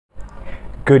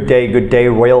Good day,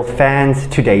 Royal fans.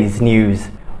 Today's news.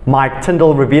 Mike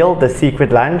Tindall revealed the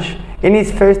secret lunch in his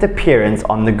first appearance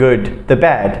on The Good, The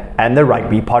Bad and The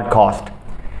Rugby podcast.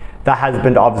 The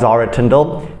husband of Zara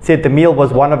Tindall said the meal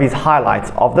was one of his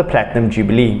highlights of the Platinum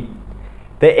Jubilee.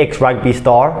 The ex-rugby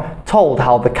star told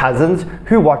how the cousins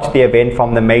who watched the event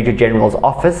from the Major General's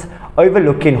office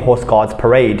overlooking Horse Guards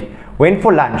Parade went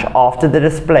for lunch after the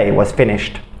display was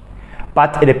finished.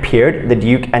 But it appeared the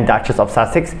Duke and Duchess of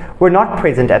Sussex were not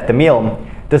present at the meal,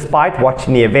 despite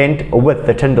watching the event with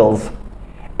the Tindalls.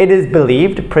 It is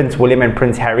believed Prince William and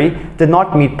Prince Harry did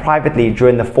not meet privately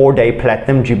during the 4-day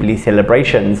Platinum Jubilee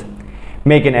celebrations.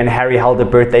 Meghan and Harry held a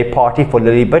birthday party for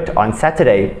Lilibet on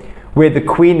Saturday, where the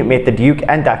Queen met the Duke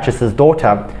and Duchess's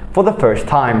daughter for the first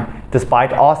time,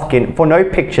 despite asking for no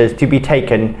pictures to be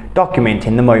taken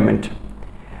documenting the moment.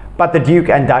 But the Duke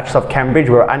and Duchess of Cambridge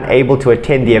were unable to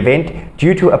attend the event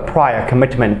due to a prior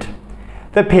commitment.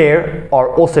 The pair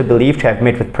are also believed to have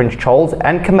met with Prince Charles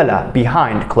and Camilla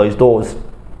behind closed doors.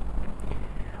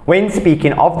 When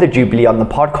speaking of the Jubilee on the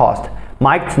podcast,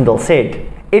 Mike Tindall said,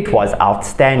 "It was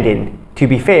outstanding. To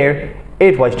be fair,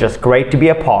 it was just great to be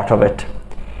a part of it."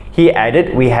 He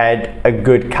added, "We had a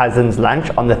good cousins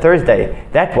lunch on the Thursday.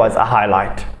 That was a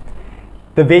highlight."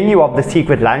 The venue of the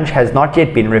secret lunch has not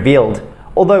yet been revealed,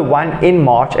 although one in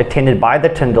March attended by the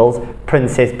Tindalls,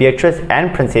 Princess Beatrice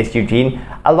and Princess Eugenie,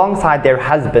 alongside their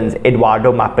husbands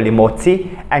Eduardo Mapalimozzi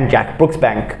and Jack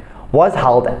Brooksbank, was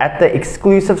held at the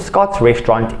exclusive Scots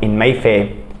restaurant in Mayfair.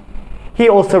 He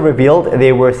also revealed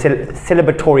there were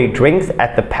celebratory drinks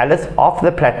at the palace after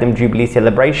the Platinum Jubilee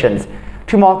celebrations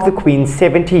to mark the Queen's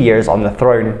 70 years on the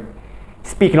throne.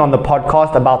 Speaking on the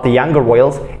podcast about the younger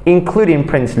royals, including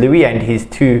Prince Louis and his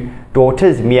two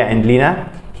daughters Mia and Lena,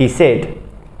 he said,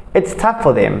 "It's tough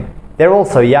for them. They're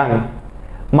also young."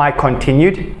 Mike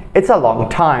continued, "It's a long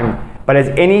time, but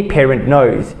as any parent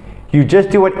knows, you just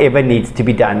do whatever needs to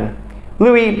be done."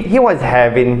 Louis, he was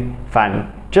having fun,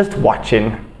 just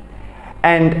watching.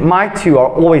 And my two are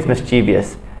always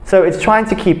mischievous, so it's trying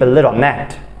to keep a lid on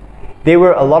that. There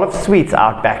were a lot of sweets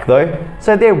out back though,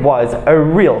 so there was a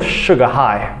real sugar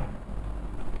high.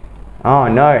 Oh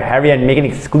no, Harry and Meghan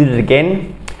excluded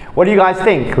again? What do you guys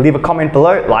think? Leave a comment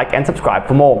below, like and subscribe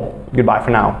for more. Goodbye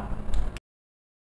for now.